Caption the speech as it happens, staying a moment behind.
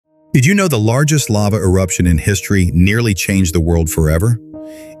Did you know the largest lava eruption in history nearly changed the world forever?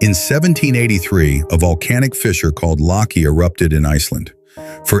 In 1783, a volcanic fissure called Laki erupted in Iceland.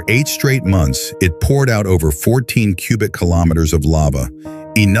 For 8 straight months, it poured out over 14 cubic kilometers of lava,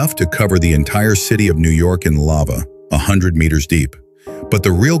 enough to cover the entire city of New York in lava, 100 meters deep. But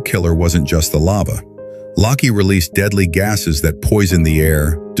the real killer wasn't just the lava. Laki released deadly gases that poisoned the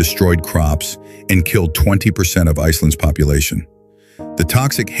air, destroyed crops, and killed 20% of Iceland's population. The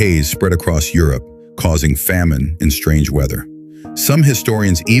toxic haze spread across Europe, causing famine and strange weather. Some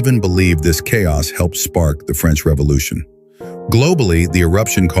historians even believe this chaos helped spark the French Revolution. Globally, the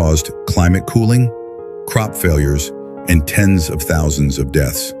eruption caused climate cooling, crop failures, and tens of thousands of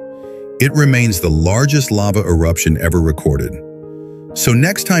deaths. It remains the largest lava eruption ever recorded. So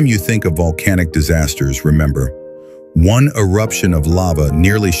next time you think of volcanic disasters, remember, one eruption of lava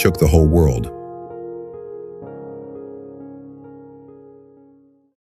nearly shook the whole world.